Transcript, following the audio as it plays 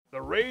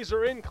The Rays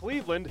are in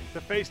Cleveland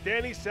to face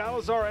Danny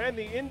Salazar and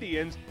the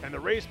Indians, and the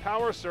Rays'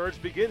 power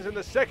surge begins in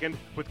the second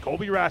with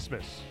Colby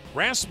Rasmus.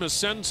 Rasmus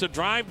sends a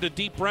drive to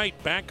deep right,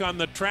 back on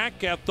the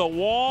track at the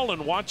wall,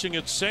 and watching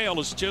it sail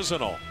is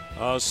Chisenhall.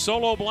 A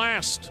solo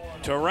blast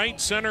to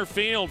right center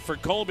field for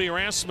Colby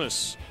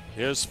Rasmus,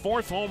 his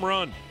fourth home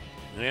run.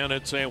 And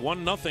it's a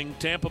 1-0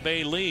 Tampa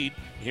Bay lead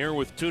here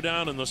with 2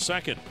 down in the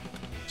second.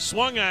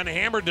 Swung on,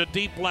 hammered to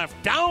deep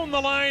left. Down the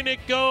line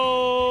it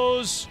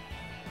goes.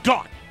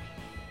 Gone.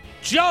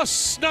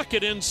 Just snuck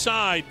it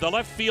inside the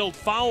left field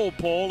foul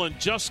pole and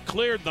just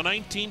cleared the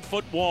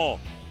 19-foot wall.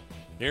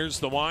 Here's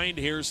the wind,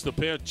 here's the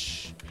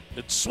pitch.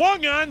 It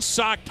swung on,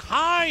 socked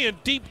high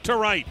and deep to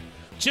right.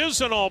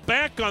 Chisenhall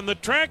back on the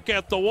track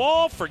at the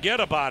wall, forget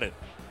about it.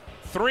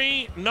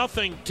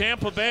 3-0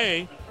 Tampa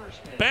Bay,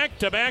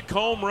 back-to-back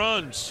home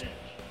runs.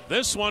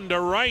 This one to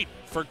right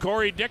for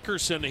Corey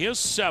Dickerson, his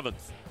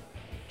 7th.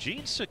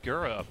 Gene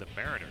Segura of the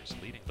Mariners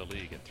leading the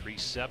league at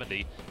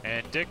 370,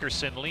 and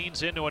Dickerson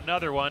leans into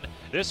another one.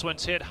 This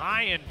one's hit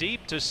high and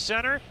deep to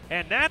center,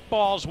 and that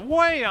ball's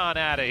way on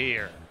out of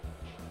here.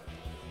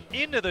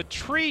 Into the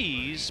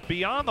trees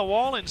beyond the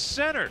wall in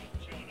center.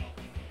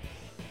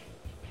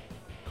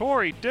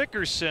 Corey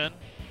Dickerson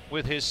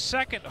with his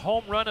second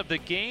home run of the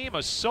game,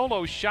 a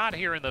solo shot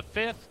here in the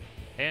 5th,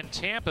 and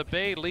Tampa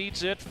Bay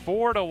leads it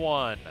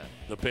 4-1.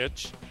 The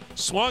pitch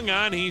swung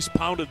on, he's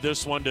pounded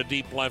this one to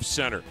deep left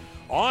center.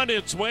 On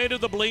its way to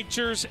the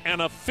bleachers,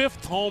 and a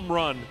 5th home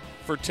run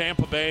for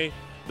Tampa Bay.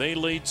 They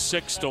lead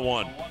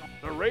 6-1.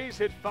 The Rays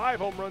hit 5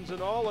 home runs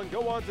in all and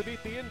go on to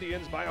beat the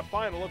Indians by a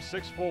final of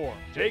 6-4.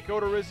 Jake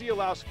Odorizzi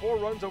allows 4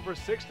 runs over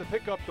 6 to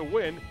pick up the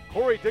win.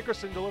 Corey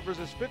Dickerson delivers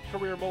his 5th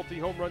career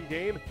multi-home run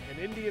game, and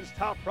Indians'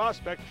 top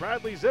prospect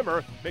Bradley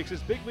Zimmer makes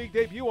his big league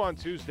debut on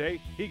Tuesday.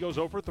 He goes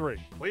 0-3.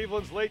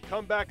 Cleveland's late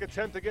comeback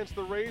attempt against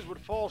the Rays would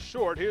fall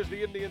short. Here's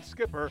the Indians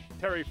skipper,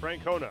 Terry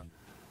Francona.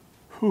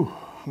 I'm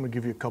going to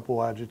give you a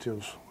couple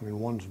adjectives. I mean,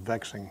 one's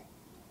vexing.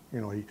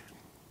 You know, he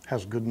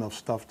has good enough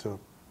stuff to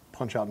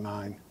punch out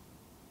 9,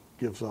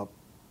 gives up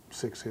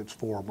 6 hits,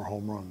 4 more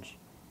home runs.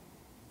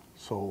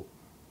 So,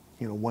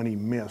 you know, when he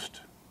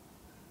missed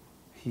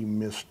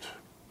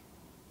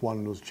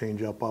one was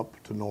change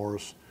up to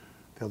Norris.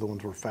 The other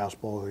ones were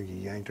fastballs that he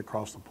yanked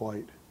across the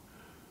plate.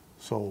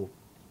 So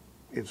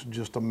it's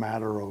just a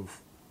matter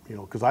of, you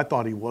know, because I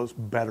thought he was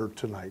better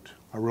tonight.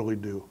 I really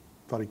do.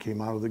 Thought he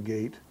came out of the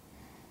gate.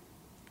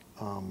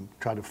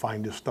 Tried to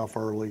find his stuff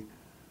early.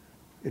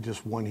 It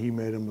just, when he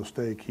made a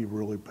mistake, he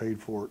really paid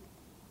for it.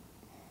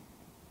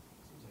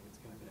 Seems like it's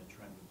kind of been a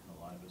trend in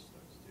a lot of his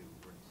starts too,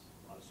 where it's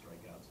a lot of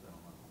strikeouts, not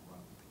a lot of home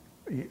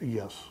runs.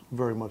 Yes,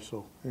 very much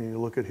so. And you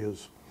look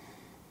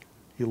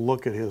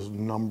at his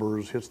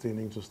numbers, hits the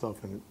innings and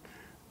stuff, and it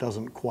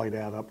doesn't quite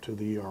add up to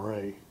the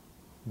ERA.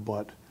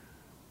 But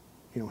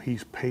you know,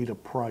 he's paid a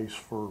price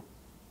for,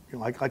 you know,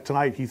 like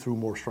tonight he threw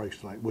more strikes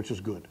tonight, which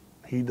is good.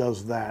 He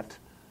does that.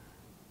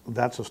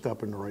 That's a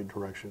step in the right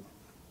direction.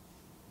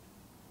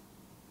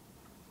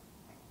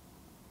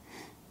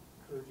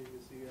 Encouraging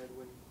to see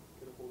Edwin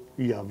get a hold of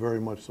him. Yeah, very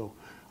much so.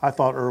 I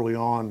thought early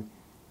on,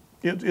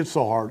 it's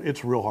so hard.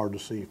 It's real hard to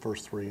see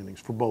first 3 innings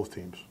for both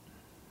teams.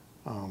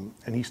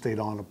 And he stayed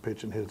on a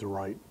pitch and hit it to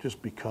right,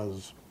 just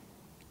because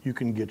you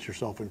can get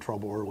yourself in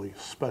trouble early,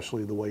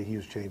 especially the way he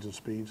was changing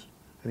speeds.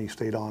 And he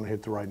stayed on and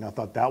hit the right, and I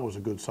thought that was a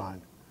good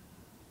sign.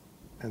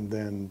 And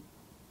then,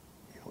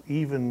 you know,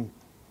 even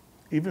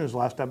his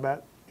last at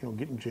bat, you know,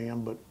 getting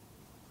jammed, but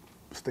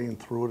staying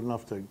through it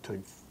enough to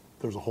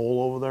there's a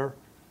hole over there.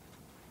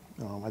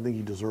 I think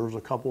he deserves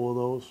a couple of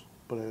those,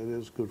 but it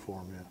is good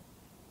for him, yeah.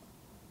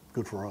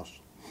 Good for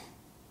us.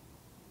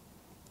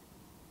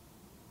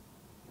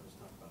 I was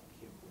talking about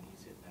Kip when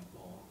he's hitting that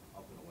ball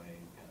up and away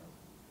and kind of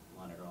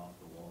line it off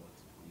the wall.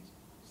 He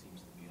seems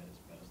to be at his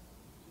best.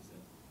 Just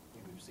that, you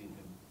know, we've seen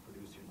him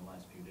produce here in the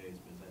last few days,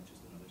 but is that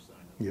just another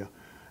sign of it? Yeah,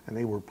 and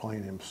they were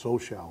playing him so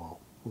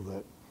shallow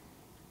that,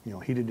 you know,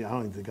 I don't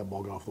even think that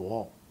ball got off the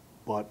wall.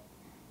 But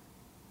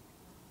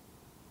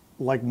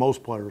like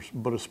most players,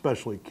 but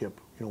especially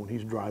Kip, you know, when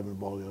he's driving the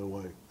ball the other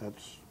way,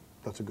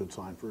 that's a good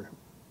sign for him.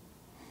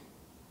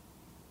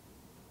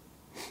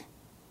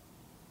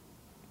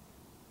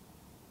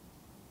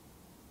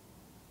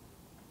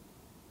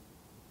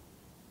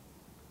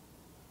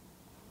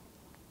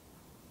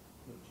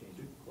 Change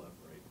of club,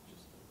 right?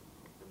 Just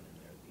coming in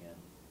there at the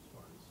end as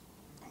far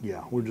as.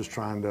 Yeah, we're just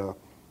trying to,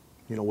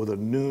 you know, with a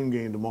noon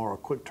game tomorrow, a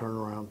quick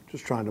turnaround,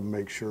 just trying to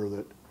make sure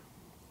that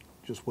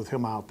just with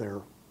him out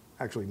there,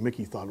 actually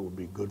Mickey thought it would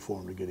be good for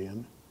him to get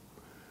in.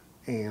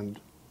 And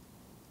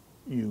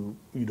you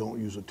don't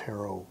use a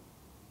Taro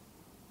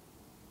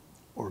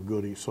or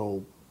Goody,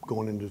 so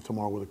going into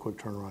tomorrow with a quick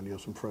turnaround, you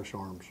have some fresh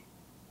arms.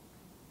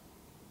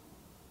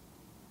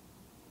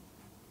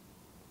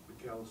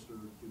 McAllister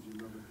gives you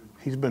another good.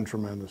 He's been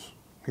tremendous.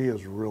 He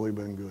has really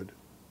been good.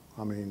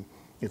 I mean,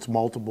 it's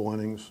multiple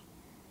innings,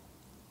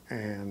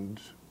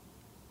 and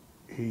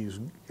he's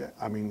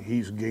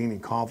gaining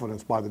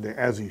confidence by the day,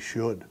 as he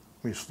should.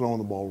 He's throwing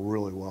the ball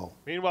really well.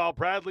 Meanwhile,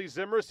 Bradley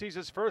Zimmer sees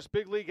his first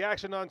big league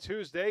action on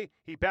Tuesday.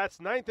 He bats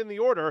 9th in the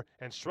order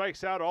and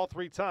strikes out all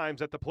 3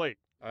 times at the plate.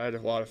 I had a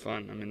lot of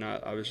fun. I mean,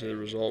 not obviously the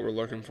result we're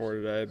looking for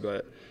today,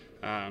 but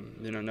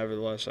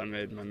nevertheless, I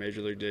made my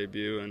major league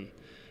debut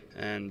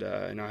and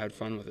I had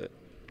fun with it.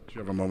 Did you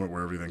have a moment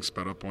where everything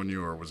sped up on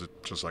you, or was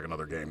it just like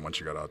another game once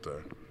you got out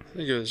there? I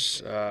think it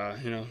was,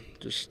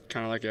 just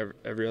kind of like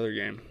every other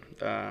game.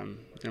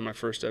 My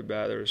first at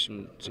bat, there was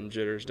some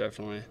jitters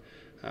definitely,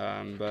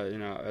 but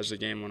as the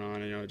game went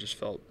on, it just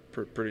felt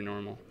pretty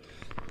normal.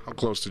 How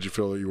close did you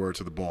feel that you were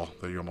to the ball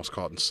that you almost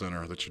caught in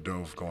center that you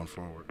dove going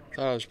forward? I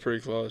thought it was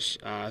pretty close.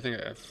 I think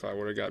if I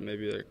would have got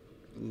maybe a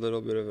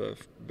little bit of a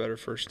better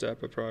first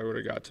step, I probably would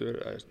have got to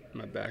it.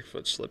 My back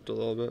foot slipped a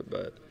little bit,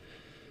 but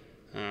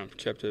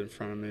kept it in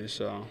front of me.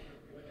 So,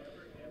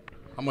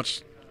 how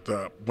much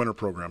the winter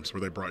programs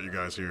where they brought you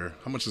guys here?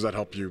 How much does that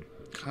help you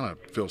kind of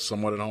feel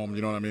somewhat at home?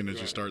 You know what I mean? As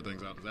you start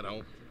things out, does that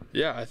help?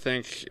 Yeah, I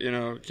think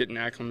getting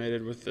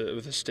acclimated with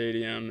the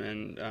stadium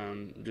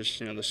and just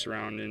the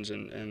surroundings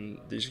and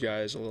these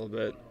guys a little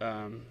bit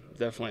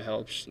definitely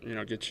helps.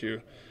 Get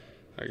you,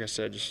 like I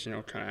said, just kind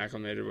of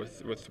acclimated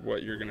with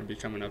what you're going to be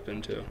coming up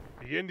into.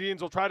 The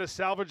Indians will try to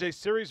salvage a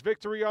series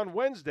victory on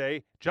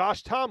Wednesday.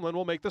 Josh Tomlin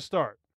will make the start.